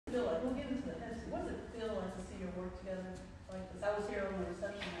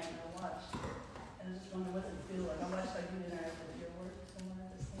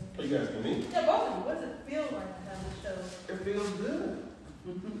you asking me? Yeah, both of you. What does it feel like to have this show? It feels good.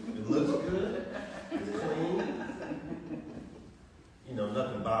 It looks good. It's clean. You know,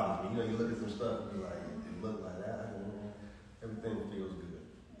 nothing bothers me. You know, you look at some stuff and you're like, it look like that. Everything feels good.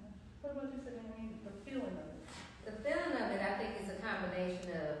 Yeah. What about you, Sydney? The feeling of it? The feeling of it, I think, is a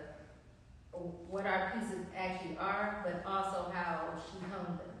combination of what our pieces actually are, but also how she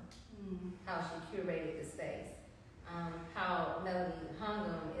hung them, how she curated the space. How Melody hung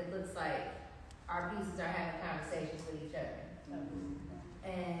them, it looks like our pieces are having conversations with each other.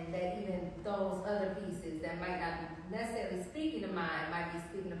 And that even those other pieces that might not be necessarily speaking to mine might be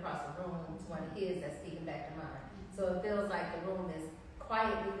speaking across the room to one of his that's speaking back to mine. So it feels like the room is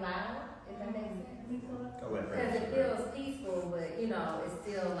quietly loud, if that makes sense. Because it feels peaceful, but you know, it's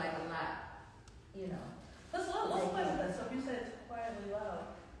still like a lot, you know. Let's play with that. So if you said it's quietly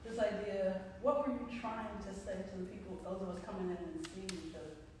loud, this idea, what were you trying to say to the people, those of us coming in and seeing each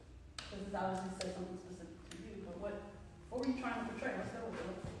other? Because it's obviously said something specific to you, but what were you trying to portray? Let's go with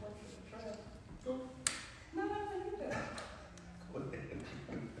it. What's your portrayal? No, you do.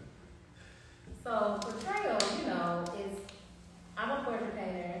 So portrayal, you know, is, I'm a portrait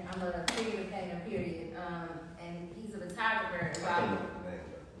painter, I'm a figure painter, period, and he's a photographer. I can't look at the name,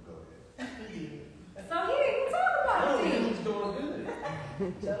 but go ahead. He did. So he didn't even talk about it. He's doing good.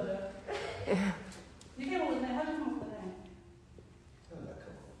 JoJo. You came up with the name. How did you come up with the name? How did I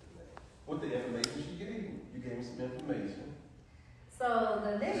come up with the name? With the information she gave me. You gave me some information. So the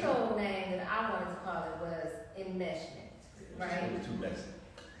initial name that I wanted to call it was enmeshment, right? It was too messy.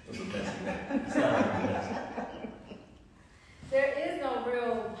 It was a messy name. It sounded like messy. There is no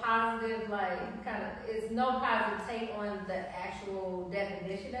real positive, it's no positive take on the actual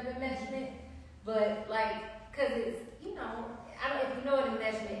definition of enmeshment, but cause it's, you know, if you know what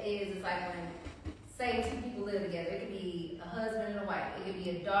enmeshment is, it's like when, say, two people live together. It could be a husband and a wife. It could be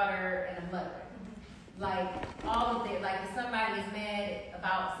a daughter and a mother. All of their, if somebody is mad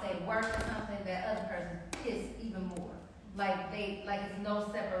about, say, work or something, that other person pissed even more. It's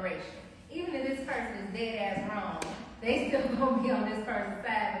no separation. Even if this person is dead ass wrong, they still gonna be on this person's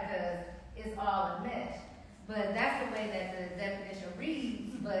side because it's all a mesh. But that's the way that the definition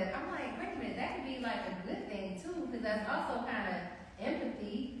reads. But I'm like, wait a minute, that could be like a good thing too, because that's also kind of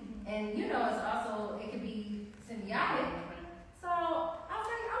empathy, and you know, it could be symbiotic. So I was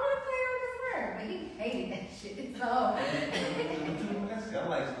like, I want to play on this word, but he hated that shit. So I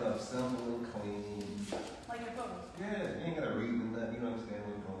like stuff simple and clean. Like your photos. Yeah, you ain't gotta read nothing. You understand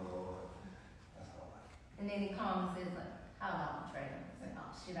what's going on. That's all I like. and then he calls and says like, how about portray him? It's like,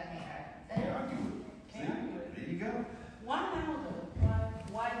 oh shit, I can't argue. Can't argue with it. See, there you go. Why now though?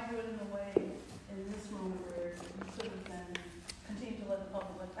 Why do it in a way in this moment where you could have then continued to let the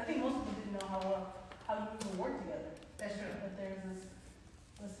public? I think most people didn't know how you even work together. That's true. But there's this,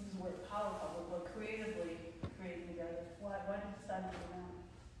 let's use the word power couple, but creatively creating together. Why did you decide to do that?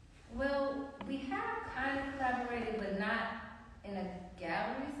 Well, we have kind of collaborated, but not in a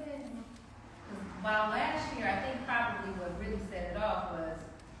gallery sense. While last year, I think probably what really set it off was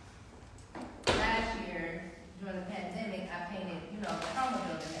last year during the pandemic, I painted, the Chroma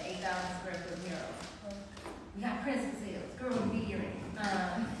building, the 8,000 square foot mural. We got Princess Hills, girl be earring.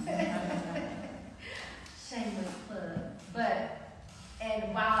 Shameless plug.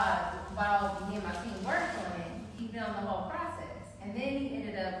 And while me and my team worked on it, he filmed the whole process. And then he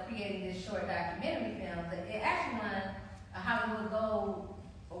ended up creating this short documentary film that it actually won a Hollywood Gold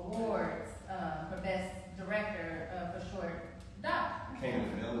Awards for Best Director for short doc.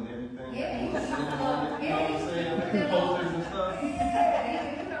 Came to film and everything. Yeah, you know what I'm saying? Posters and stuff. Yeah,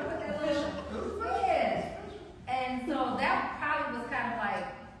 with that little. Yeah. And so that probably was kind of like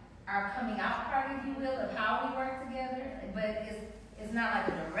our coming out party, if you will, of how we work together. But it's not like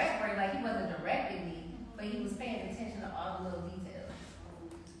a direct break, like he wasn't directing me, but he was paying attention to all the little details.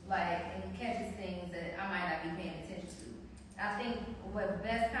 And he catches things that I might not be paying attention to. I think what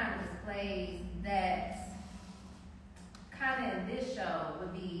best kind of displays that kind of in this show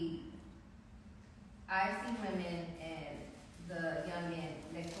would be I see women and the young men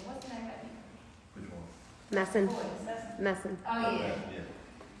next to, what's the name of it? Which one? Messin. Oh yeah.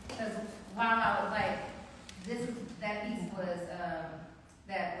 Because while I was that piece was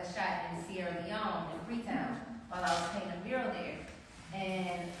that was shot in Sierra Leone in Freetown while I was painting a mural there.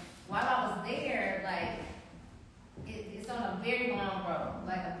 And while I was there, it's on a very long road,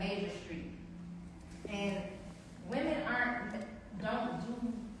 like a major street. And women don't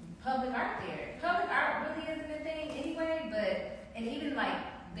do public art there. Public art really isn't a thing anyway, and even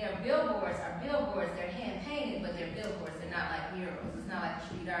their billboards are billboards, they're hand painted, but they're billboards, they're not like murals, it's not like a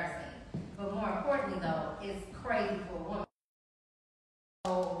street art scene. But more importantly though, it's crazy for a woman.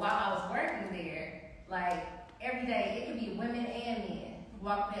 So while I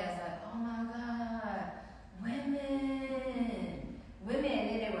walk past like, oh my God, women, and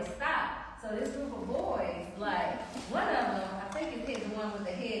then they would stop. So this group of boys, like, one of them, I think it hit the one with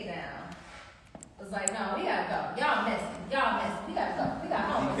the head down, was like, no, we gotta go. Y'all messing. We gotta go. We got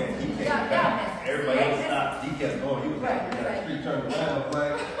home. Y'all messing. Everybody else stopped. He kept going. He was like, the street turned around,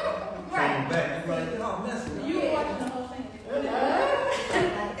 like, came back. He was like, y'all messing. You were watching the whole thing.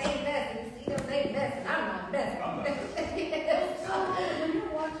 Like, they messing. See them, they messing. I'm not messing. So when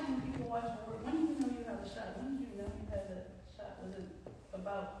you're watching people watch your work, when did you know you had a shot? When did you know you had that shot? Was it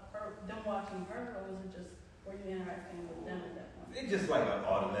about her, them watching her, or was it just, were you interacting with them at that point? It's just like an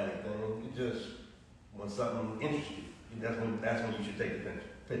automatic thing. It just, when something interests you, that's when you should take the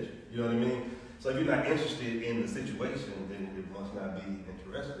picture. You know what I mean? So if you're not interested in the situation, then it must not be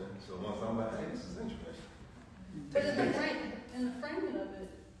interesting. So once I'm like, hey, this is interesting. But in the framing of it,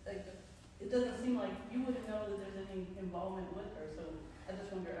 like, it doesn't seem like you wouldn't know that there's any involvement with her. So I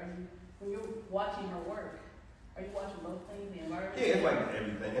just wonder, when you're watching her work, are you watching both things, the environment? Yeah, it's like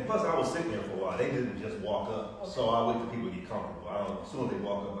everything. And plus, I was sitting there for a while. They didn't just walk up. Okay. So I wait till people get comfortable. As soon as they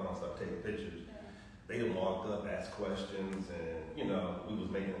walk up, I don't start taking pictures. They done walked up, asked questions, and, we was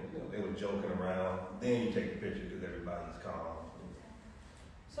making, they were joking around. Then you take the picture because everybody's calm.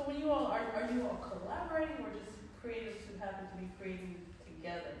 So when you all, are you all collaborating or just creatives who happen to be creating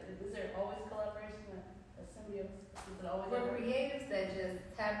together? Is there always collaboration, a symbiosis? Is it always? We're creatives that just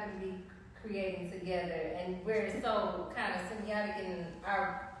happen to be creating together, and we're so kind of symbiotic in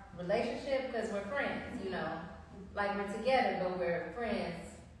our relationship because we're friends, like we're together, but we're friends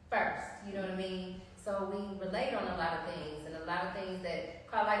first, you know what I mean? So we relate on a lot of things, and a lot of things that,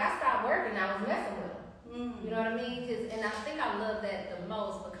 like I stopped working, I was messing with them. You know what I mean? And I think I love that the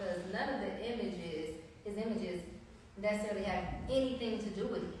most because none of the his images necessarily have anything to do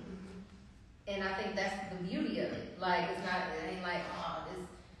with me. And I think that's the beauty of it. Like, it ain't like, oh, this,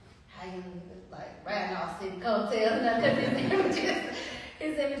 how you, like, riding off city coattails, because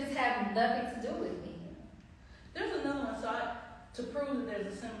his images have nothing to do with me. There's another one, so to prove that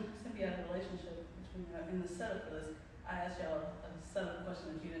there's a symbiotic relationship between, in the setup for this, I asked y'all a setup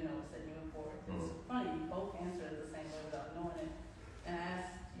question that you didn't know was setting you up for. It's funny, you both answered it the same way without knowing it. And I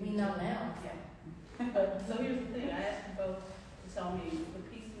asked you. We know now. Yeah. So here's the thing, I asked you both to tell me the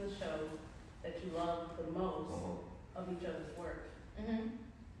piece in the show that you love the most of each other's work.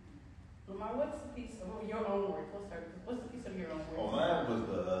 Lamar, what's the piece of your own work? What's the piece of your own work? Oh, mine was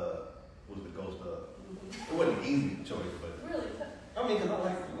the ghost of. It wasn't an easy choice, but really. I mean, because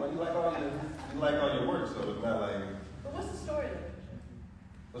you like all your work, so it's not like. But what's the story of that picture?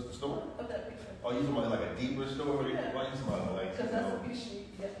 What's the story? Of that picture. Oh, you talking about like a deeper story? Yeah. Why you talking about like? Because that's the piece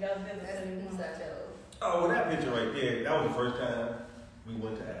y'all did the same one. Oh, well, that picture right there, that was the first time we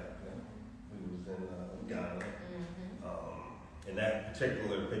went to Africa. We was in Ghana. And that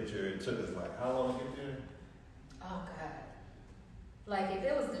particular picture, it took us like, how long to get there? Oh, God. Like, if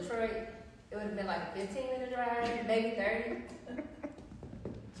it was Detroit, it would have been like a 15-minute drive, maybe 30.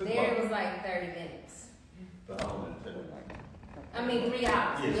 There it was like 30 minutes. So how long did it take? I mean, 3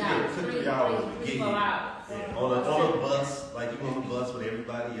 hours. Yeah, it took 3 hours to get 4 here. hours. Yeah, on a bus, like you on the bus with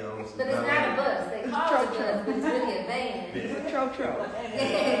everybody else. But it's not a bus. They call it a bus, but it's really a van. Yeah. Tro.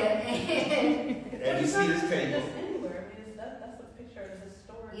 And you see this table. Just anywhere. I mean, that's a picture of the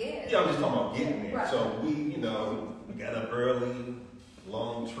story. Yeah. Yeah, I'm just talking about getting there. Right. So we got up early,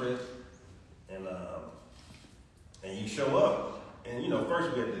 long trip, and you show up. And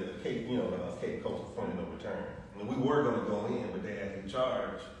first we had the Cape, Cape Coast point of no return. And we were gonna go in, but they had to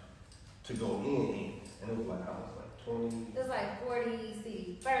charge to go in. And it was like, how much? Like 20? It was like 40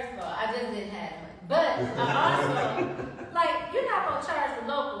 CDs. First of all, I just didn't have money. But I also, like, you're not going to charge the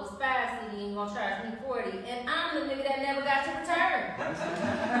locals 5 CD and you're going to charge me 40. And I'm the nigga that never got to return. I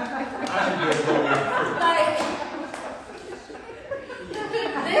should be able to go in free. Like,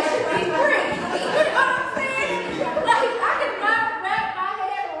 this should be free. You know what I'm saying? Like, I can wrap my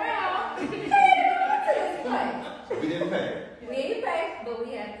head around and to this place. So we didn't pay. We didn't pay, but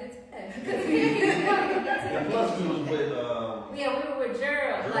we had good time. And plus we was with we were with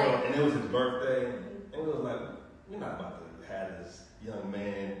Gerald. Like, and it was his birthday, and it was like, we're not about to have this young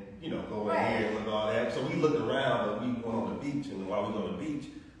man, go in here and look all that. So we looked around, but we went on the beach, and while we were on the beach,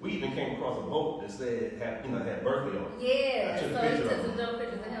 we even came across a boat that said had birthday on it. Yeah, I took so a he picture took of some it. dope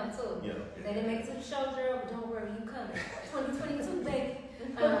pictures of him too. Yeah. They didn't make it to the show, Gerald, but don't worry, you coming. 2022, baby.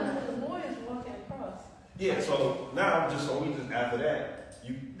 The boy is walking across. Yeah, so now after that,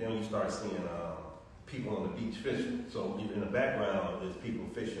 you start seeing people on the beach fishing. So in the background there's people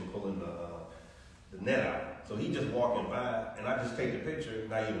fishing, pulling the net out. So he just walking by, and I just take the picture,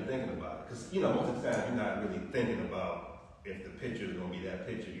 not even thinking about it. Because most of the time you're not really thinking about if the picture is gonna be that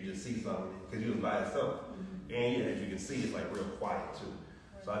picture. You just see something because you was by yourself, and yeah, as you can see, it's like real quiet too.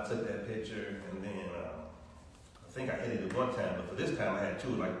 So I took that picture, and then I think I edited it one time, but for this time I had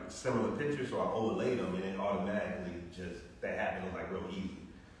two like similar pictures, so I overlaid them, and it automatically just that happened like real easy.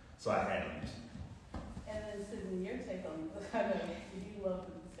 So I had to use it. And then Sydney, your take on it. I know you love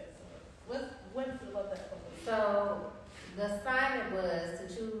to discuss it. What did you love that photo? So the assignment was to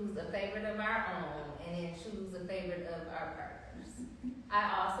choose a favorite of our own and then choose a favorite of our partners. I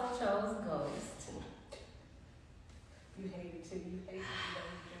also chose Ghost. You hate it too. You hate it.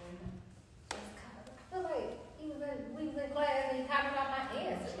 I feel like we was in class and he copied out my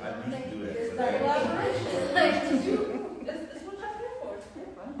answer. I used to do that. It's So like that- collaboration. Like, did you? It's what I'm here for. It's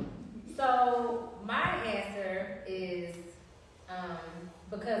fun. So my answer is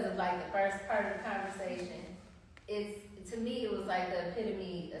because of like the first part of the conversation. To me it was like the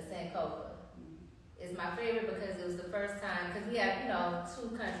epitome of Sankofa. It's my favorite because it was the first time, because we have, two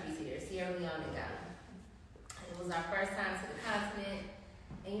countries here, Sierra Leone and Ghana. It was our first time to the continent,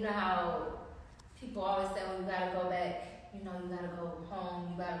 and you know how people always say, well, you gotta go back, you gotta go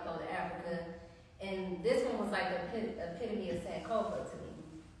home, you gotta go to Africa. And this one was like the epitome of Sankofa to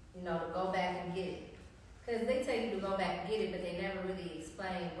me, to go back and get it. Because they tell you to go back and get it, but they never really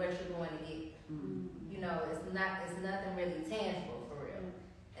explain what you're going to get. It's nothing really tangible for real.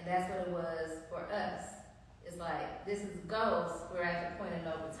 And that's what it was for us. It's like, this is Ghost, we're at the point of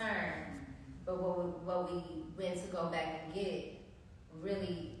no return. But what we went to go back and get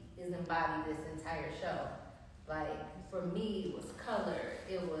really is embodied this entire show. Like, for me, it was color.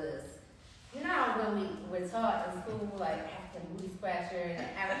 It was, how when we were taught in school, like, African booty scratcher, and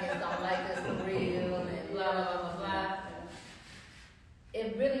Africans don't like us for real, and blah, blah, blah, blah, blah.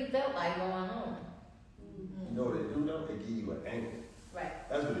 It really felt like going home. You know what they do though? They give you an anchor. Right.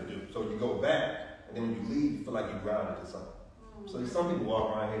 That's what they do. So you go back, and then when you leave, you feel like you're grounded to something. So some people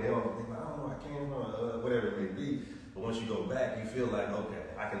walk around here, they don't think, I don't know, I came from, whatever it may be. But once you go back, you feel like, okay,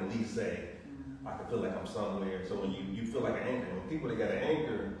 I can at least say, I can feel like I'm somewhere. So when you feel like an anchor, when people that got an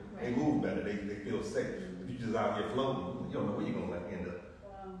anchor, they move better, they feel safe. If you just out here floating, you don't know where you're gonna end up.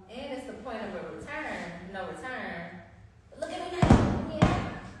 Wow. And it's the point of a return, no return. Look at me now.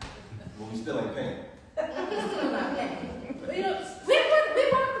 Yeah. Well, we still ain't paying. It's still not paying. We We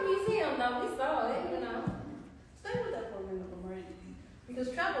walked the museum though, we saw it, stay with that for a minute, Lamar,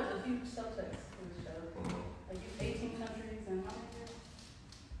 because travel is a huge subtext for the show. Like 18 countries and how many years?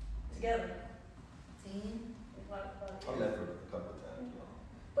 Together. 10. I left for a couple of times.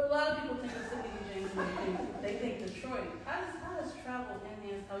 But a lot of people think of Sydney James and they think Detroit. How does travel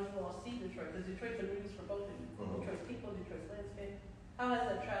enhance how you all see Detroit? Because Detroit's a news for both of you. Detroit's people, Detroit's landscape. How has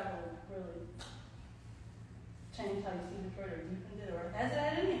that travel really changed how you see Detroit or deepened it? Or has it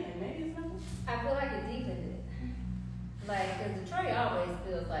had anything? Maybe it's nothing. I feel like it deepened it. Like, because Detroit always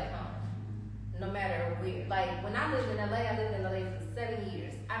feels like home. No matter where. Like, when I lived in LA, I lived in LA for 7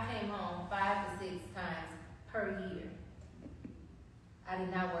 years. I came home 5 to 6 times per year. I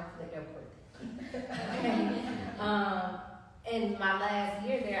did not work for the airport. And my last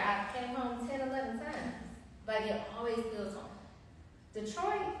year there, I came home 10, 11 times. Like, it always feels home.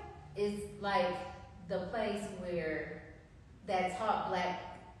 Detroit is like the place where that taught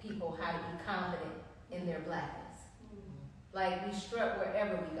black people how to be confident in their blackness. Like, we strut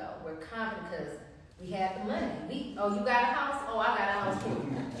wherever we go. We're confident because we have the money. You got a house? Oh, I got a house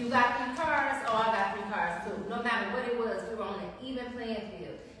too. You got 3 cars? Oh, I got 3 cars too. No matter what it was, we were on an even playing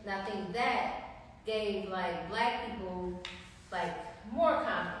field. And I think that gave, like, black people, like, more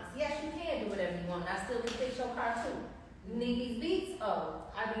confidence. Yes, you can do whatever you want. I still can fix your car too. You need these beats? Oh,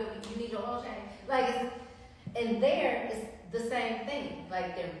 you need your oil change. Like, and there, it's the same thing.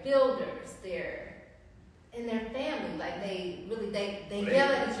 Like, they're builders. And their family, like they yell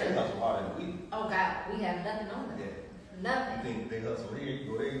at each They other. hustle harder than we do. Oh God, we have nothing on them. Yeah. Nothing. You think they hustle here,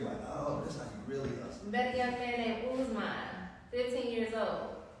 you go there, you're like, oh, that's how you really hustle. Met a young man named Uzman, 15 years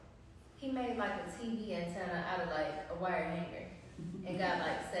old. He made like a TV antenna out of like a wire hanger and got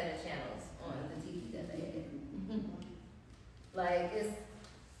like 7 channels on the TV that they had. Like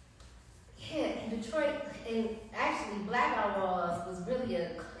in Detroit, and actually Black Outlaws was really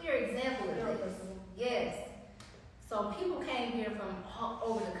a clear example of this. Yes. So people came here from all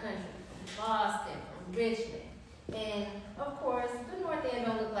over the country, from Boston, from Richmond. And of course, the North End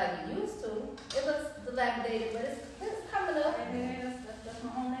don't look like it used to. It looks dilapidated, but it's coming up. That's my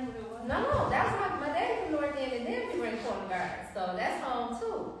home neighborhood. No, that's my daddy from North End, and then we were in Corner Garden. So that's home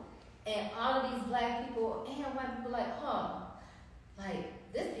too. And all of these black people and white people like,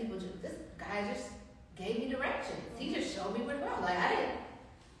 like this guy just gave me directions. He just showed me where to go. Like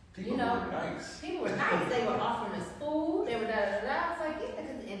People you know, were nice. People were nice. They were offering us food. They were da da da. I was like,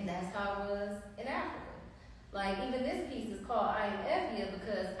 yeah, and that's how it was in Africa. Like even this piece is called I Am Effia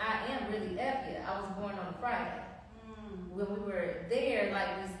because I am really Effia. I was born on a Friday. When we were there,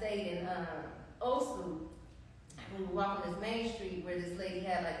 like we stayed in Oslo, we were walking this main street where this lady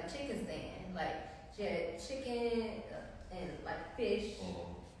had like a chicken stand. Like she had chicken and like fish.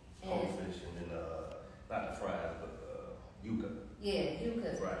 Whole fish and then not the fries, but yuca. Yeah,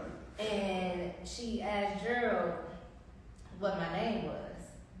 yuca. Right. And she asked Gerald what my name was.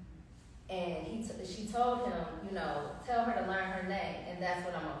 And she told him, you know, tell her to learn her name, and that's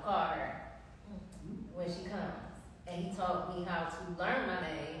what I'm gonna call her when she comes. And he taught me how to learn my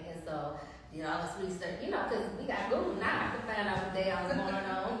name, and so, you know, I was researching, you know, because we got Google now. I could find out what day I was born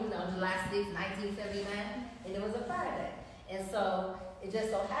on, you know, July 6, 1979, and it was a Friday. And so it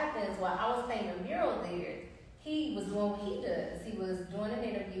just so happens while I was painting a mural there, he was doing what he does. He was doing an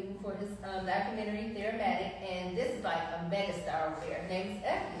interview for his documentary, Thematic, and this is like a mega star over there. Her name is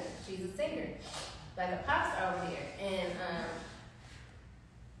Effia. She's a singer, like a pop star over there. And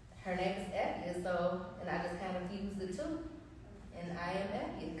her name is Effia, so, and I just kind of fused the two. And I am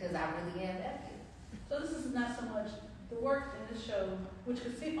Effia, because I really am Effia. So this is not so much the work in this show, which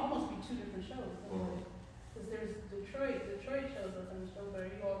could seem almost be two different shows. Because there's Detroit shows up in the show, but are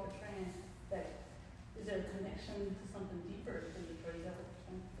you all portraying that? Is there a connection to something deeper than Detroit? Is that what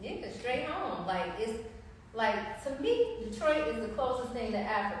you're saying? Yeah, it's straight home. Like, it's, like, to me, Detroit is the closest thing to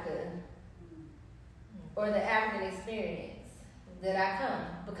Africa, or the African experience that I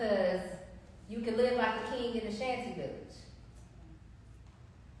come, because you can live like a king in the shanty village.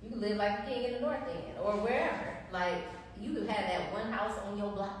 You can live like a king in the North End, or wherever. Like, you can have that one house on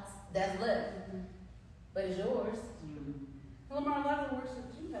your blocks that's left, but it's yours. Lamar, a lot of the works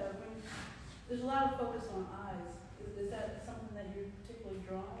that you have, I mean, there's a lot of focus on eyes. Is that something that you're particularly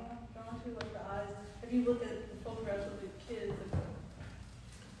drawn to, like the eyes? Have you looked at the photographs of the kids?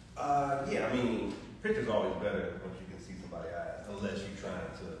 Yeah, I mean, picture's always better once you can see somebody's eyes, unless you're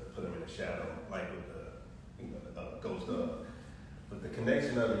trying to put them in a shadow, like with the, you know, the ghost of. But the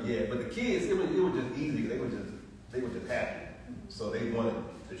connection of it, yeah. But the kids, it was just easy. They were just happy, so they wanted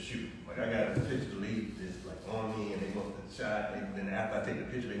to shoot. Like I got a picture lead just like on me, and they want the shot. Then after I take the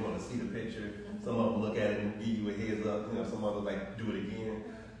picture, they want to see the picture. Some of them look at it and give you a heads up. You know, some others like do it again.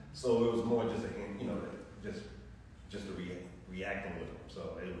 So it was more just just reacting with them.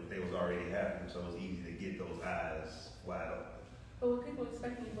 So they was already happy, so it was easy to get those eyes wide open. But with people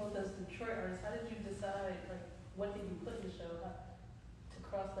expecting you both as Detroit artists, how did you decide, like, what did you put in the show to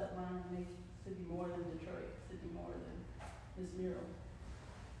cross that line and make Sydney more than Detroit, Sydney more than this mural?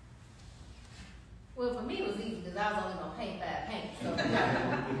 Well, for me, it was easy because I was only going to paint 5 paints. So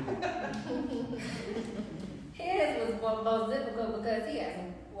his was most difficult because he had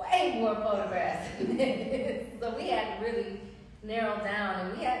way more photographs than this. So we had to really narrow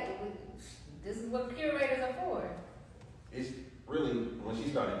down, and this is what curators are for. It's really, when she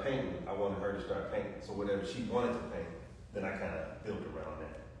started painting, I wanted her to start painting. So whatever she wanted to paint, then I kind of built around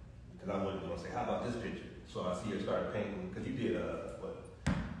that. Because I wasn't going to say, how about this picture? So I see her start painting, because you did,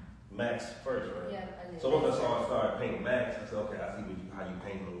 Max first, right? Yeah, I did. So once I saw her start painting Max, I said, okay, I see how you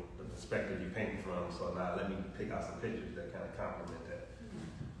paint the perspective you paint from. So now let me pick out some pictures that kind of complement that.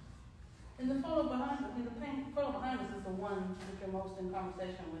 And the photo behind, photo behind us is the one that you're most in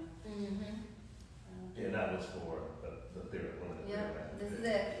conversation with. Yeah, that was for the theory. One of the Yeah, this is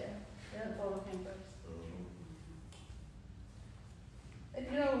it. The photo came first. And,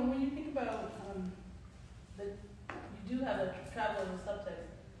 you know, when you think about that, you do have a travel as a subtext.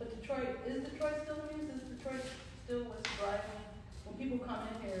 But is Detroit still the news? Is Detroit still what's driving? When people come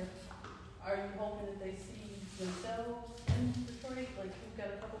in here, are you hoping that they see themselves in Detroit? Like, we've got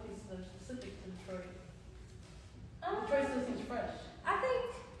a couple pieces that are specific to Detroit. Detroit still seems fresh. I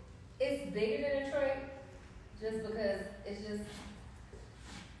think it's bigger than Detroit just because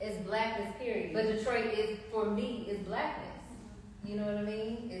it's blackness, period. But Detroit is, for me, is blackness. You know what I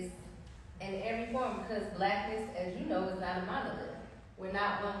mean? It's in every form, because blackness, as you know, is not a monolith. We're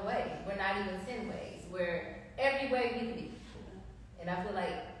not one way. We're not even 10 ways. We're every way we can be. And I feel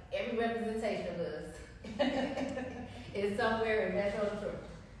like every representation of us is somewhere in Metro Detroit.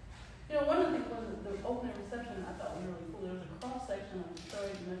 You know, one of the things was the opening reception I thought was really cool. There was a cross-section of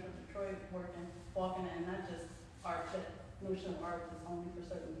Detroit, Metro Detroit, walking in, not just art, but notion of art is only for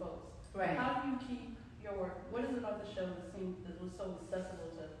certain folks. Right. How do you keep your work, what is it about the show that was so accessible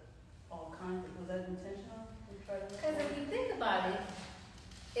to all kinds? Was that intentional? Because if you think about it,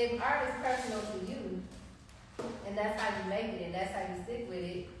 if art is personal to you, and that's how you make it, and that's how you stick with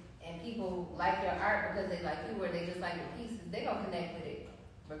it, and people like your art because they like you, or they just like your pieces, they're going to connect with it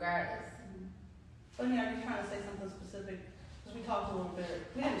regardless. So, yeah, are you trying to say something specific? Because we talked a little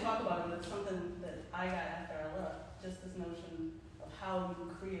bit, we didn't talk about it, but it's something that I got after I left. Just this notion of how you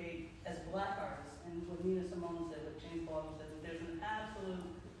create as Black artists, and what Nina Simone said, what James Baldwin said, that there's an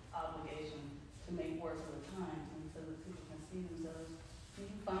absolute obligation to make work of the times, and so that people can see themselves. Do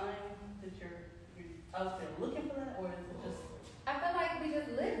you find that you're out there looking for that, or is it just? I feel like we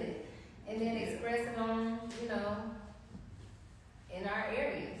just live it and then express it on, in our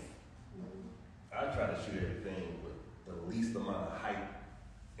areas. I try to shoot everything with the least amount of hype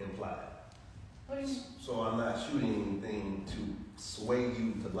implied. What do you mean? So I'm not shooting anything to sway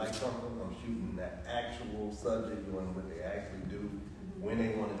you to like something. I'm shooting that actual subject, doing what they actually do, when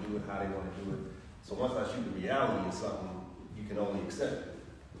they want to do it, how they want to do it. So once I shoot the reality of something, you can only accept it.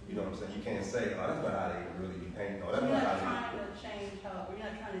 You know what I'm saying? You can't say, oh, that's not how they really be painting. Oh, that's You're not not how trying to change how, we're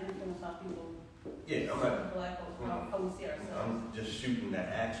not trying to influence how people they. Yeah, I'm not. Black folks, how we see ourselves. I'm just shooting the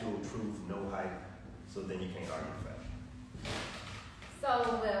actual truth, no hype, so then you can't argue the fact.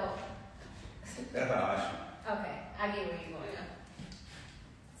 So, well, That's how I shoot. okay, I get where you're going.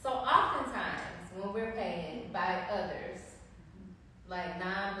 So oftentimes when we're painted by others, like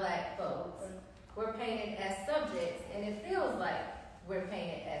non-Black folks, we're painted as subjects, and it feels like we're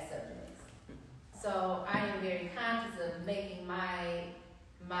painted as subjects. So I am very conscious of making my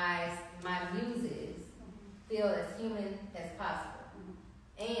muses feel as human as possible.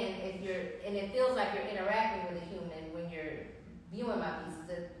 And it feels like you're interacting with a human when you're viewing my pieces.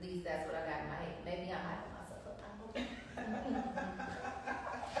 At least that's what I got in my head. Maybe I'm hyping myself up.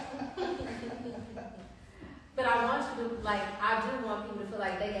 But I want you to, I do want people to feel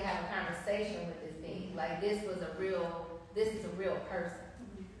like they can have a conversation with this being. Like this is a real person.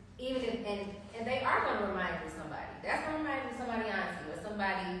 Even if, and they are going to remind you of somebody. That's going to remind you of somebody auntie or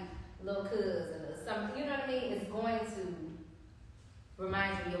somebody little cousin or something. You know what I mean? It's going to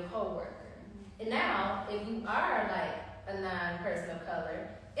remind you of your coworker. And now, if you are like a non-person of color,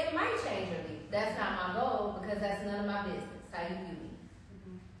 it might change your view. That's not my goal because that's none of my business how you view me.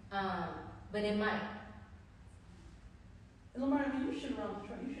 But it might. And Lamar, I mean, you shoot around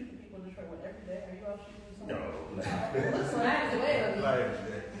Detroit. You shoot the people in Detroit every day. Are you out shooting something? No. Looks like Not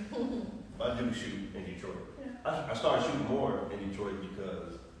every day. I do shoot in Detroit. Yeah. I started shooting more in Detroit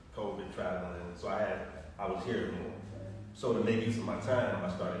because COVID traveling, so I was here more. So to make use of my time, I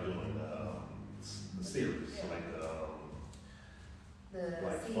started doing the series, like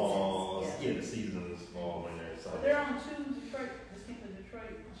seasons, fall, the seasons, fall, winter, and summer. But they're on two distinctly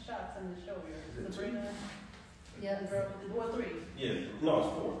Detroit shots in the show here. Sabrina. Yeah. Or three. Yeah, no, it's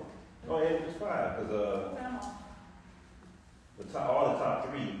 4. Oh, yeah, it's 5 because all the top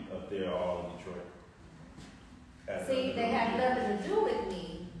 3 up there are all in Detroit. See, they have nothing to do with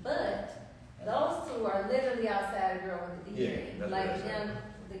me, but those 2 are literally outside a girl with the DJ. Yeah, like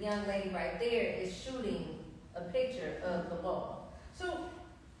the young lady right there is shooting a picture of the wall. So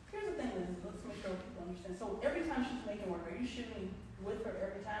here's the thing, let's make sure people understand. So every time she's making work, are you shooting with her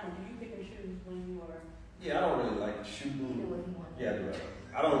every time, or do you pick and choose when you are? Yeah, I don't really like shooting. Yeah, I do.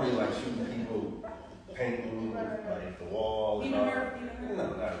 I don't really like shooting people painting like the wall. Even her? No,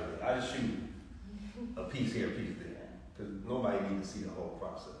 not really. I just shoot a piece here, a piece there, because nobody needs to see the whole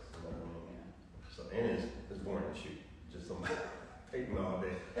process. You know what I mean? So and it's boring to shoot. Just somebody painting all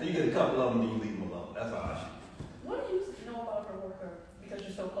day. So you get a couple of them, and you leave them alone. That's how I shoot. What do you know about her work, or because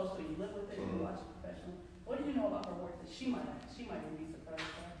you're so close to it, you live with it, you watch it professionally? What do you know about her work that she might be surprised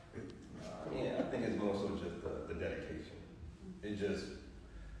by? I think it's more so just the dedication. It's just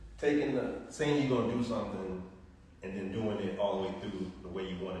saying you're gonna do something and then doing it all the way through the way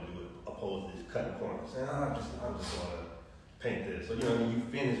you want to do it, opposed to just cutting corners. Saying, I just want to paint this. So you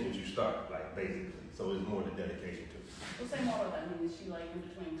finish what you start, like basically. So it's more the dedication to it. Well, say more about that. I mean, is she like in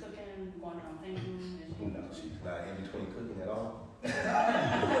between cooking, going around painting? No, she's not in between cooking at all.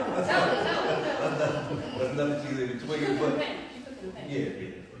 Tell me. There's nothing she's in between. She's But cooking the paint.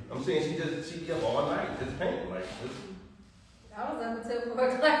 yeah. I'm saying she be up all night just painting like this. I was up until 4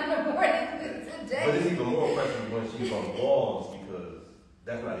 o'clock in the morning today. But it's even more impressive when she's on walls because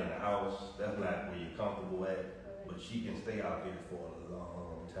that's not in the house, that's not where you're comfortable at. But she can stay out there for a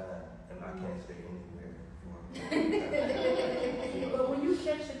long time, and I can't stay anywhere for a long time. But when you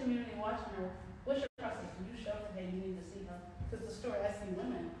catch the community watching her, what's your process? Do you show her, hey, you need to see her? Because the story I See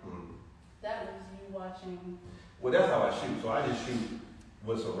Women, that was you watching. Well, that's how I shoot. So I just shoot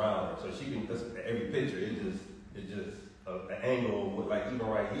what's around her. So she can just every picture. It's just an angle with, like even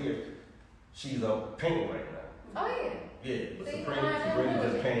right here, she's up painting right now. Oh yeah. Yeah, but Sabrina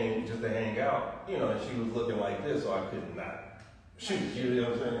just painting just to hang out. And she was looking like this, so I could not shoot, you know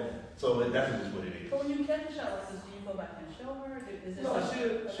what I'm saying? So that's just what it is. But when you catch a shot like this, do you go back and show her? Is it No,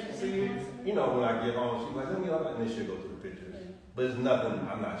 she can see it. You know, when I get home, she's like, let me look, and then she'll go through the pictures. Yeah. But it's nothing,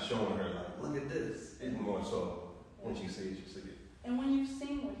 I'm not showing her like, look at this. It's more so when she sees it, she sees it. And when you've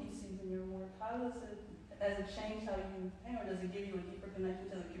seen what he sees in your work, has it changed how you paint, or does it give you a deeper connection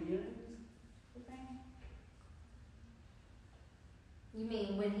to the communities with painting? You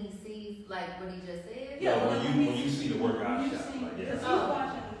mean when he sees like what he just said? Yeah, when you see the work I shot, like, Because he's yeah.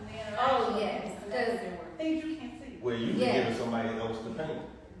 watching the interaction. Oh, yes, and their work. Things you can't see. Where you can Yes. give it somebody else to paint.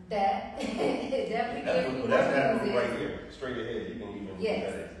 That it definitely That's gives me that's what happening he right says. here, straight ahead. You can even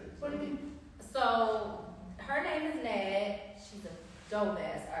Yes. do that. What do you mean? So her name is Nad. She's a dope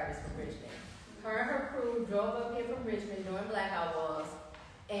ass artist from Richmond. Her and her crew drove up here from Richmond during blackout walls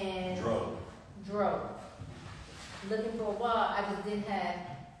and drove. Looking for a wall, I didn't have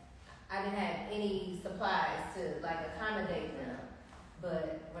any supplies to like accommodate them.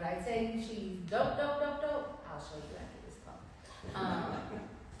 But when I tell you she's dope, I'll show you after this call.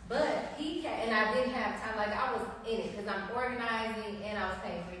 But he can, and I didn't have time, like I was in it because I'm organizing and I was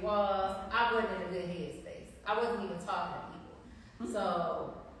painting 3 walls. I wasn't in a good headspace. I wasn't even talking to people. So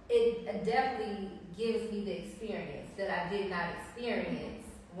it definitely gives me the experience that I did not experience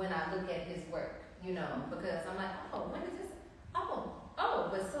when I look at his work, you know, because I'm like, oh, when is this? Oh,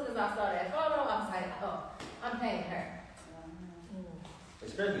 but as soon as I saw that photo, I was like, oh, I'm painting her.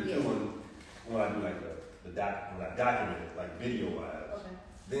 Especially too when I do like when I document it, like video wise, Okay.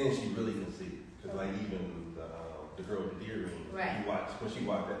 then she really can see. Cause like even the girl with the deer ring, Right. you watch when she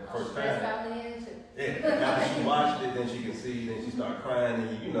watched that the first That's time. how it is. Yeah, after she watched it, then she can see, then she start crying,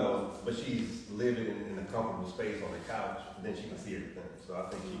 and you know, but she's living in a comfortable space on the couch, then she can see everything. So I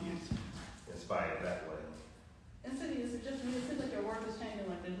think she gets inspired that way. And so is it just, it seems like your work is changing,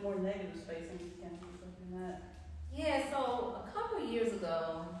 like there's more negative space and you can't do something that. Yeah, so a couple of years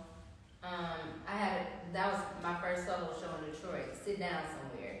ago, that was my first solo show in Detroit, Sit Down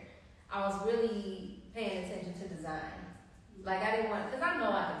Somewhere. I was really paying attention to design. Like I didn't want, because I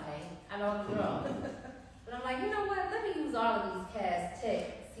know I can paint, I know I can draw. But I'm like, you know what, let me use all of these CAS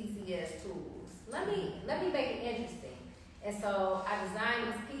Tech CCS tools. Let me make it interesting. And so I designed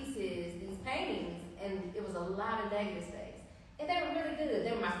these pieces, these paintings, and it was a lot of negative space. And they were really good.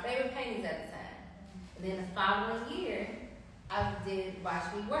 They were my favorite paintings at the time. And then the following year, I did Watch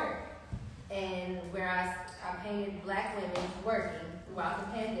Me Work. And where I painted black women working throughout the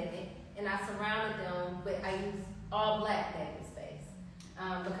pandemic, and I surrounded them, but I used all black negative space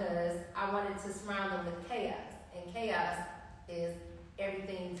because I wanted to surround them with chaos. And chaos is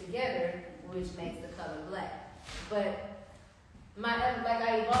everything together, which makes the color black. But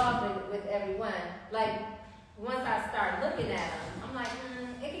I evolved with everyone. Like once I start looking at them, I'm like,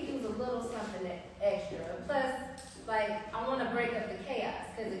 it could use a little something extra. Plus, like I want to break up the chaos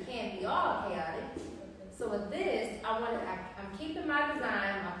because it can't be all chaotic. So with this, I'm keeping my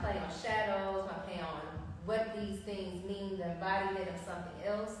design. I play on shadows. I play on what these things mean, the embodiment of something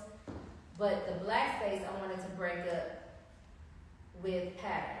else. But the black space, I wanted to break up with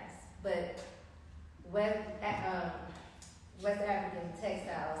patterns. But West African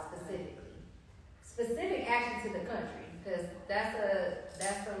textiles specific actually to the country, because that's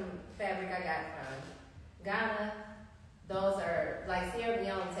some fabric I got from Ghana. Those are like Sierra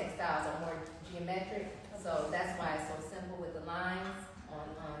Leone textiles are more geometric, so that's why it's so simple with the lines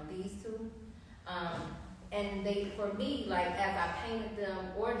on these two. And they, for me, like as I painted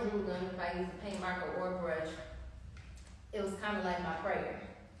them or drew them, if I used a paint marker or brush, it was kind of like my prayer,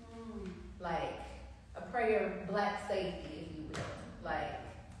 like a prayer of black safety, if you will, like.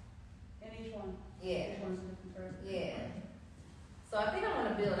 And each one. Yeah. Each one's a different person. Yeah. So I think I want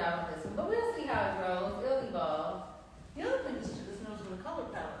to build out with this one, but we'll see how it grows. It'll evolve. The other thing is just knows the color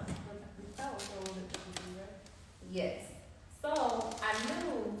palette. The palette are a little bit different, right? Yes. So I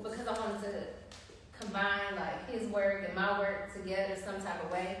knew, because I wanted to combine like his work and my work together some type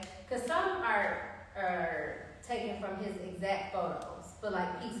of way, because some are taken from his exact photos, but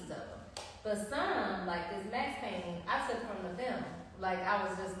like pieces of them. But some, like this Max painting, I took from the film. Like I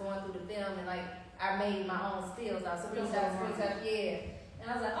was just going through the film and like I made my own stills. I was screenshot, yeah. And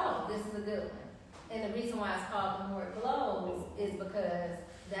I was like, oh, this is a good one. And the reason why it's called The More It Glows is because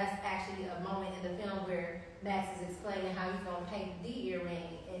that's actually a moment in the film where Max is explaining how he's gonna paint the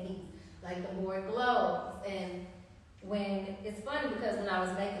earring, and he's like, the more it glows. And when it's funny because when I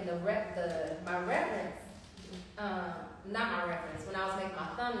was making when I was making my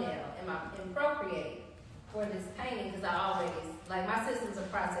thumbnail in Procreate for this painting, because I always, like my systems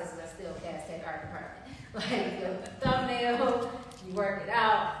and processes are still CAS Tech art department. Like your thumbnail, you work it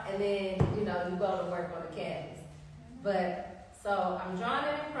out, and then, you know, you go to work on the canvas. But So I'm drawing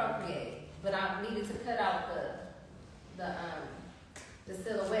it in Procreate, but I needed to cut out the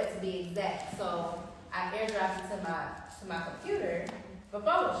silhouette to be exact. So I airdropped it to my computer for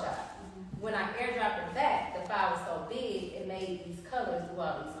Photoshop. When I airdropped it back, the file was so big, it made these colors do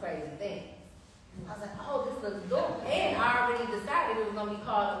all these crazy things. I was like, oh, this looks dope. And I already decided it was going to be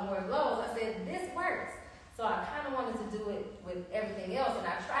called More Glows. I said, this works. So I kind of wanted to do it with everything else. And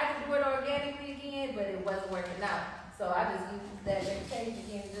I tried to do it organically again, but it wasn't working out. So I just used that reputation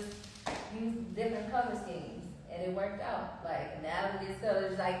again, just use different color schemes. And it worked out. Like, analogous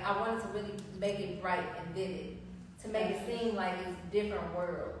colors. Like, I wanted to really make it bright and vivid. To make it seem like it's different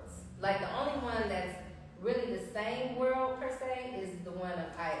worlds. Like, the only one that's really the same world, per se, is the one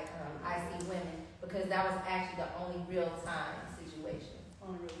of I See Women. Because that was actually the only real-time situation.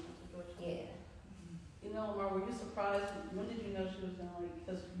 Only real-time situation. Yeah. You know, Lamar, were you surprised? When did you know she was gonna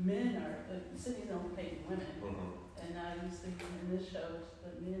because men are cities don't pay women, and now you see in this show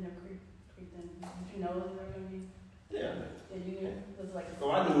that men are creeping. Did you know that they were gonna be? Yeah. Yeah, you knew. It was like. So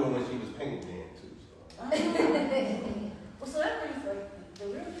I knew her when she was painting then too. So. Well, so that brings like the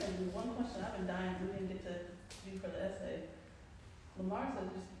real thing. One question I've been dying we didn't get to do for the essay. Lamar said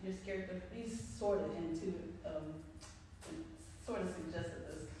you're scared to. He's sort of into sort of suggested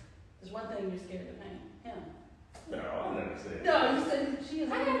this. There's one thing you're scared to paint. Him. No, I never said. No, you said she is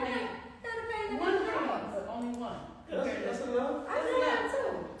I going to had paint to paint one the thing, drawings. but only one. That's enough. I did that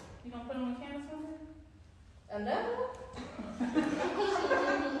too. You gonna put it on canvas one day? Another one?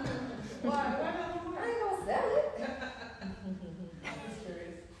 Why not one I more? ain't gonna sell it. I'm just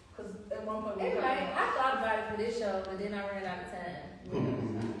curious. Because at one point Anyway, I thought about it for this show, but then I ran out of time.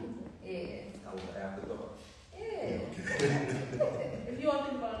 Yeah. I was an afterthought. Yeah. if you all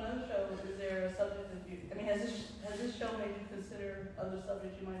think about another show, is there a subject that you, I mean, has this show made you consider other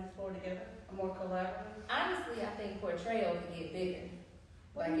subjects you might explore together? A more collaborative? Honestly, I think Portrayal could get bigger.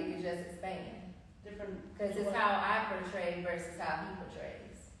 Like it could just expand. Different? Because it's how I portray versus how he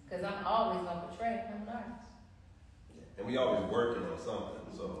portrays. Because I'm always going to portray. I'm an artist. And we always working on something,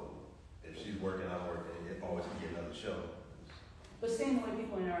 so if she's working, I'm working, it always can be another show. But seeing the way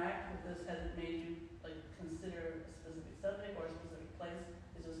people interact with this, has it made you like consider a specific subject or a specific place?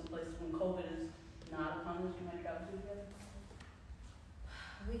 Is there some places when COVID is not upon us you might travel to together?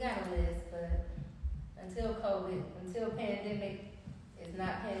 We got a list, but until COVID, until pandemic is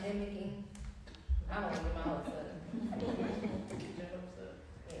not pandemicing, I don't get my hopes up.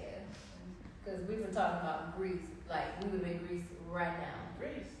 Yeah. Because we were talking about Greece, like we would be in Greece right now.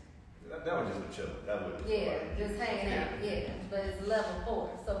 Greece. That was just a chill. That was Just hanging out, yeah. But it's level 4.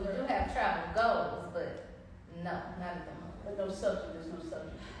 So we do have travel goals, but no, not at the moment. But no subject, there's no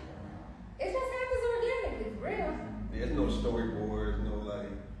subject. It just happens organically, for real. There's no storyboards, no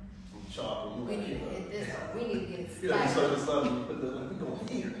like some chalk. We need to get this one. We need to get it You know, started. something, but we going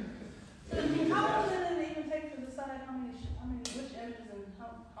here. How long did it even take to decide which images and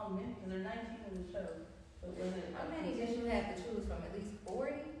how many? Because there are 19 in the show. But was it, How many did you have to choose from? At least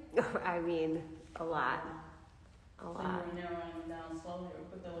 40? I mean, a lot. A So lot. you were narrowing them down slowly or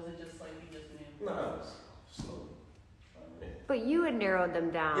quick, or was it just like you just knew? No, it was slow. But you had narrowed them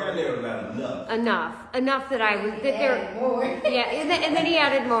down. Yeah, I narrowed down Enough that I was. That there, more. yeah, and then he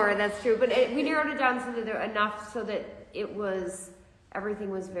added more. That's true. But we narrowed it down so that there enough so that it was everything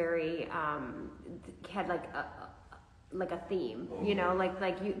was very had like a theme. You know,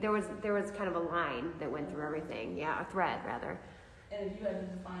 there was kind of a line that went through everything. Yeah, a thread rather. And if you had to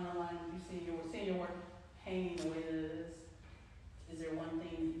define a line, if you see your work hanging the way that it is there one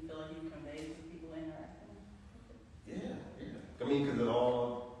thing that you feel like you convey to people interacting? Yeah. I mean, because it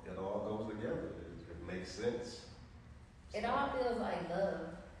all goes together. It makes sense. It all feels like love.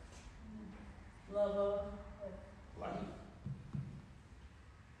 Love of? Life.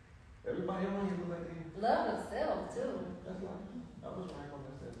 Everybody around you look like they. Love of self, too. That's life. I was right on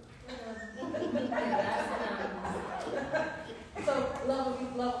that. So love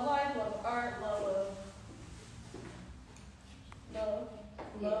of life, love of art, love of love.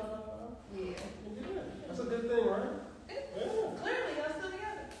 Yeah. That's a good thing, right? Yeah. Clearly, y'all still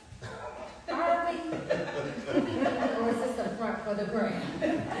together. Are we? Or is this the front for the brand?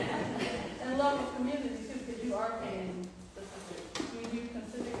 And love of community too, because you are painting specific. Do you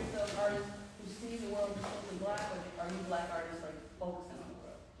consider yourself artists who see the world completely black, or are you black artists like focusing on the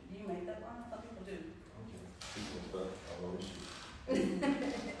world? Do you make that line? Some people do. I want to shoot.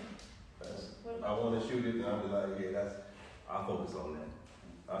 I want to shoot it, and I'm like, yeah, I focus on that.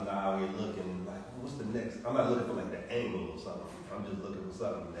 I'm not out here looking like, what's the next? I'm not looking for like the angle or something. I'm just looking for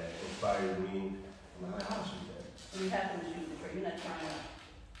something that inspires me. I'm like, I'll shoot that. And you happen to shoot Detroit. You're not trying to.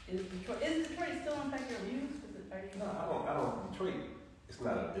 Is Detroit still in fact your muse? Is it No, I don't. Detroit, it's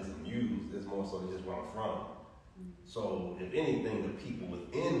not it's a muse. It's more so just where I'm from. So if anything, the people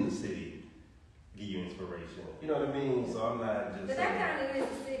within the city give you inspiration. You know what I mean? So I'm not just. But that kind of is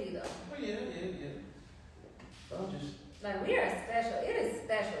the city, though. Oh yeah. I'm just. Like, we are special. It is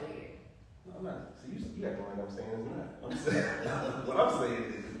special here. No, I'm not. See, you acting like I'm saying it's not. I'm saying what I'm saying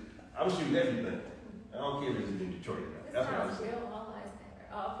is I'm shooting everything. I don't care if it's in Detroit. That's what I'm saying. Real, all eyes there.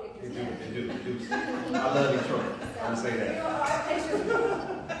 All pictures. They do. I love Detroit. I'm saying that.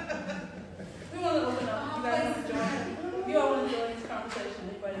 We want to open up. You guys want to join? You all want to join this conversation?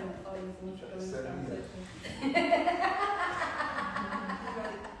 Anybody in the audience want to join this conversation? Any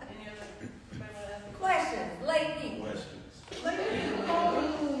other? Anybody want to ask a question? Questions, lady. Questions.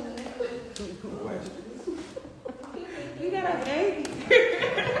 You got a baby.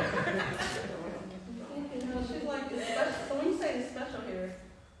 She's like, it's special. So when you say it's special here,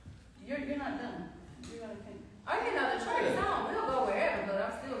 you're not done. You're gonna paint. Detroit is home. We'll go wherever, but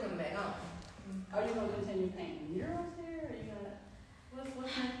I'm still coming back home. Are you gonna continue painting murals here? Are you gonna?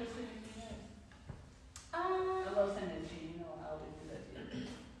 What's next for City next? I love saying that G. You know, I always do that to you.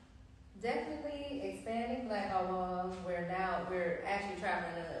 Definitely expanding Black Hall Walls. We're actually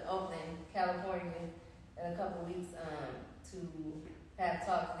traveling to Oakland, California in a couple weeks to have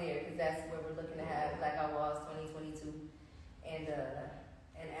talks there, because that's where we're looking to have Black Hall Walls 2022. And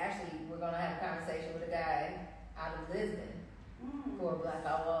actually we're gonna have a conversation with a guy out of Lisbon for Black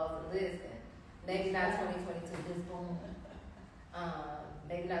Hall Walls in Lisbon. Maybe not 2022, this boom.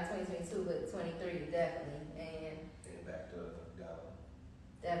 Maybe not 2022, but 23 definitely. And back to Ghana.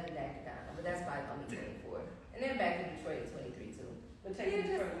 definitely back to Ghana, but that's probably gonna be 24. And then back to Detroit 23 too. But taking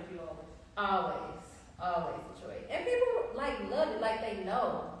Detroit with you always. Always Detroit. And people like love it, like they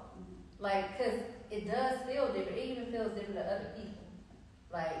know. Like, cause it does feel different. It even feels different to other people.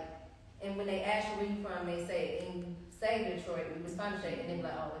 Like, and when they ask you where you from, they say Detroit, we respond to Detroit, and they be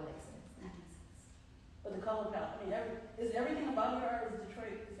like, oh, it makes sense. But the color palette, I mean, is everything about your art is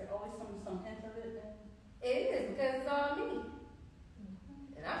Detroit? Is there always some hint of it? It is, because it's all me.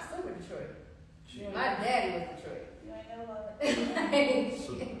 And I'm super Detroit. Yeah. My daddy was Detroit. You ain't know about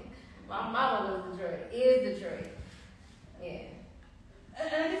it. My mama was Detroit, is Detroit. Yeah. And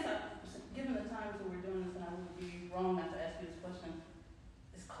I guess, given the times that we're doing this, and I would be wrong not to ask you this question,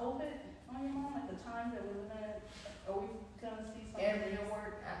 is COVID on your mind? Like the time that we're living in, are we going to see something in your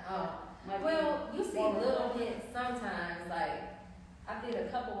work? Well, you see little hints sometimes, like, I did a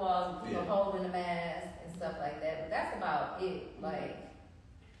couple walls with a hole in the mask and stuff like that, but that's about it. Like,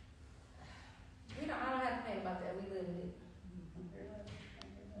 I don't have to think about that. We live in it.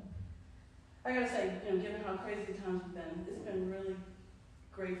 I gotta say, given how crazy times have been, it's been really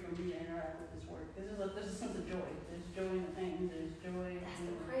great for me to interact with this work. There's a sense of joy. There's joy in the painting. There's joy. That's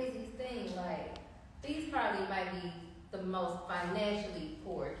the craziest thing. Like, these probably might be the most financially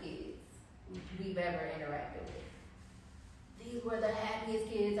poor kids we've ever interacted with. These were the happiest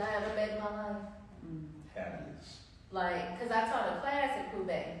kids I ever met in my life. Happiness. Like, because I taught a class at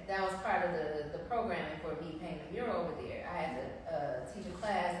Quebec. That was part of the programming for me painting a mural over there. I had to teach a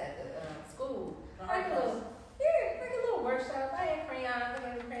class at the school. Like a little workshop. I had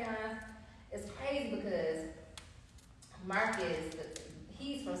crayons. It's crazy because Marcus,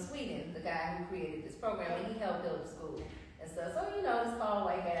 he's from Sweden, the guy who created this program, and he helped build the school and stuff. So, this tall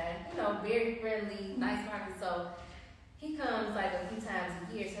white guy, very friendly, nice Marcus. So he comes like a few times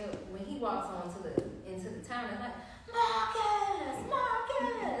a year. So when he walks into the town, it's like,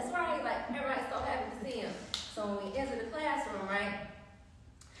 Marcus, right? Like, everybody's so happy to see him. So when we enter the classroom, right?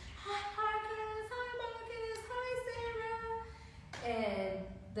 Hi, Marcus, hi, Sarah. And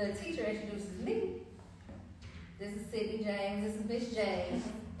the teacher introduces me. This is Sydney James, this is Miss James.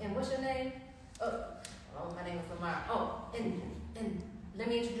 And what's your name? Oh, my name is Lamar. Oh, and let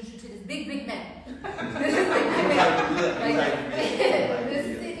me introduce you to this big man. This is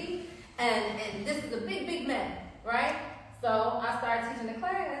Sydney, and this is a big man. Right? So I started teaching the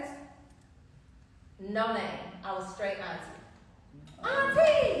class. No name. I was straight auntie.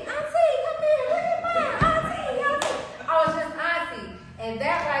 Auntie, come here. Look at mine. Auntie. I was just auntie. And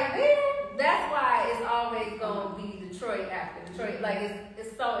that right there, that's why it's always going to be Detroit after Detroit. Like,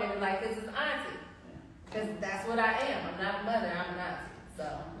 it's so, like, this is auntie. Because that's what I am. I'm not a mother. I'm an auntie. So,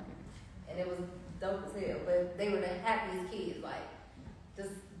 and it was dope as hell. But they were the happiest kids. Like,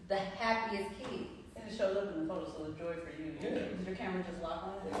 just the happiest kids. It shows up in the photo, so it's joy for you. Yeah. Did your camera just lock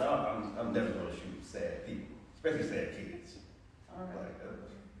on it? Well, I'm definitely going to shoot sad people, especially sad kids. All right. Like,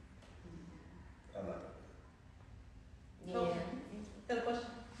 I'm not. Yeah. Got a question?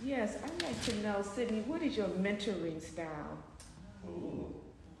 Yes, I'd like to know, Sydney, what is your mentoring style? Ooh.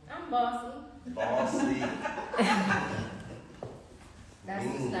 I'm bossy. Bossy. That's the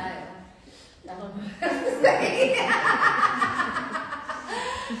Mean. style. I don't know what to say.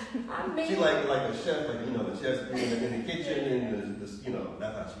 I mean, She like a chef, like, you know, the chef's in the kitchen and the you know,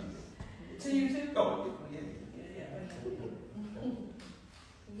 that's how she is. To you too? Oh, yeah.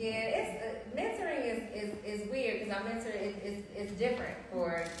 yeah, it's mentoring is weird because I mentor it's different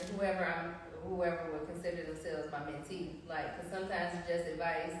for whoever would consider themselves my mentee. Like, because sometimes it's just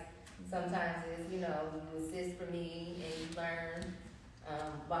advice, sometimes it's, you know, you assist for me and you learn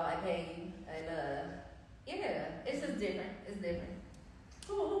while I pay you, and yeah, it's just different. It's different.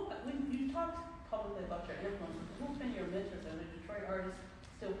 When you talked publicly about your influences, who's been your mentors? Are the Detroit artists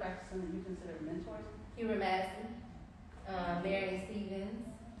still practicing that you consider mentors? Hubert Madison, Marion Stevens,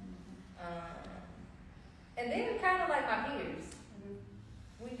 and then kind of like my peers.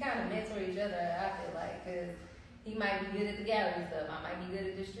 We kind of mentor each other, I feel like, because he might be good at the gallery stuff, I might be good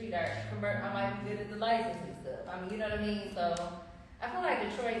at the street art, I might be good at the licensing stuff. I mean, you know what I mean? So I feel like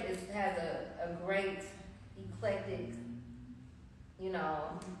Detroit has a great, eclectic, you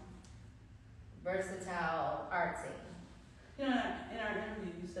know, versatile art scene. You know, in our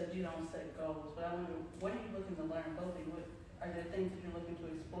interview, you said you don't set goals, but I wonder, what are you looking to learn both? Are there things that you're looking to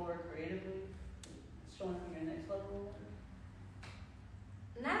explore creatively, showing for your next level?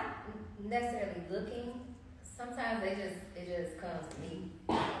 Not necessarily looking. Sometimes it just comes to me,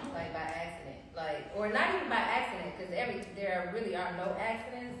 like by accident, like, or not even by accident, because there really are no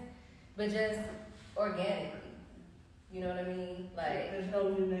accidents, but just organically. You know what I mean? Like, there's no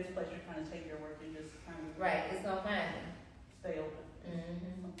new next place you're trying to take your work. You just kind of right. It's gonna find me. Stay open.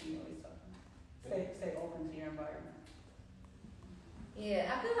 Mm-hmm. Something you always talk about. Stay open to your environment.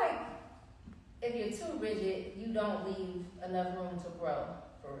 Yeah, I feel like if you're too rigid, you don't leave enough room to grow,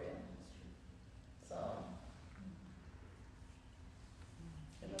 for real. So.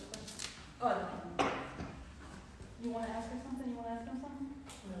 Oh, you want to ask her something? You want to ask him something?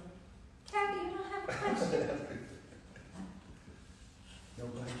 No. Kathy, you don't have a question.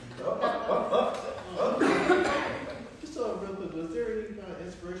 Nobody. Just real quick, was there any kind of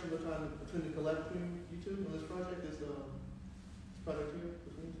inspiration between the collab between you two on this project? This project here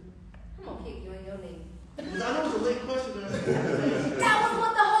between you two? I'm gonna kick you in your knee. Because I know it's a late question. That was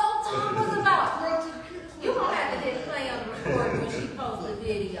what the whole time was about. You gonna have to hit play on the record when she posts the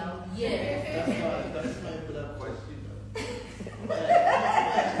video. Yes. That's my without question.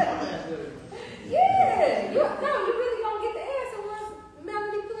 Yeah. You really gonna get the answer once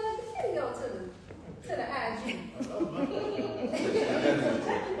Melody put up the video to the IG.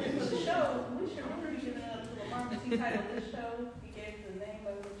 The show, we should really give it up to Lamar because he titled this show. He gave the name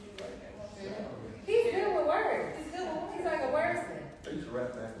of what you like at one time. He's good with words. He's like a wordsmith. I used to rap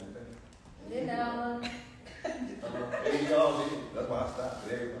back in the day. You know. Hey, y'all did. That's why I stopped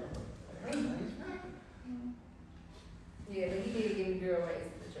with everybody. Yeah, but he need to give me girl race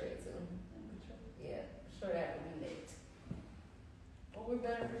in Detroit too. Yeah, sure that would be next. Well, we're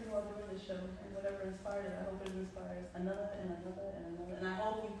better for you all doing this show, and whatever inspired it, I hope it inspires another and another and another. And I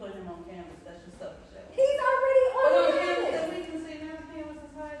hope you put him on canvas. That's just stuff to show. He's already on But on the canvas canvas. that we can see now, canvas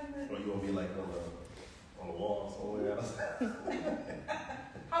is hiding it. Or you gonna be like on the wall somewhere else?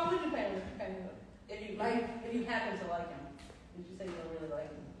 How would you paint him if you happen to like him? Did you say you don't really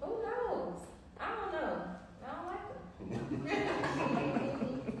like him? Who knows? I don't know. I don't like him.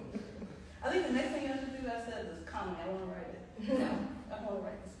 I think the next thing I should do, I said, is comedy. I want to write it. No. I want to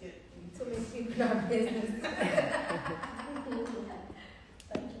write the skit. Too many people in our business.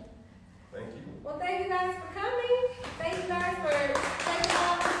 Thank you. Thank you. Well, thank you guys for coming. Thank you guys for taking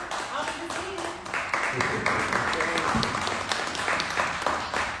off the scene.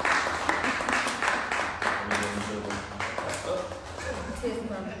 Kiss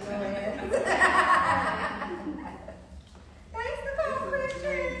my ass. Thanks, Nicole, for the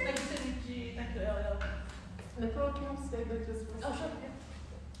drink. Thank you, Cindy G. Thank you, LL. Nicole, can you stay there just for a Oh, second? sure.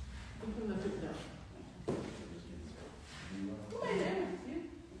 I'm gonna let you down.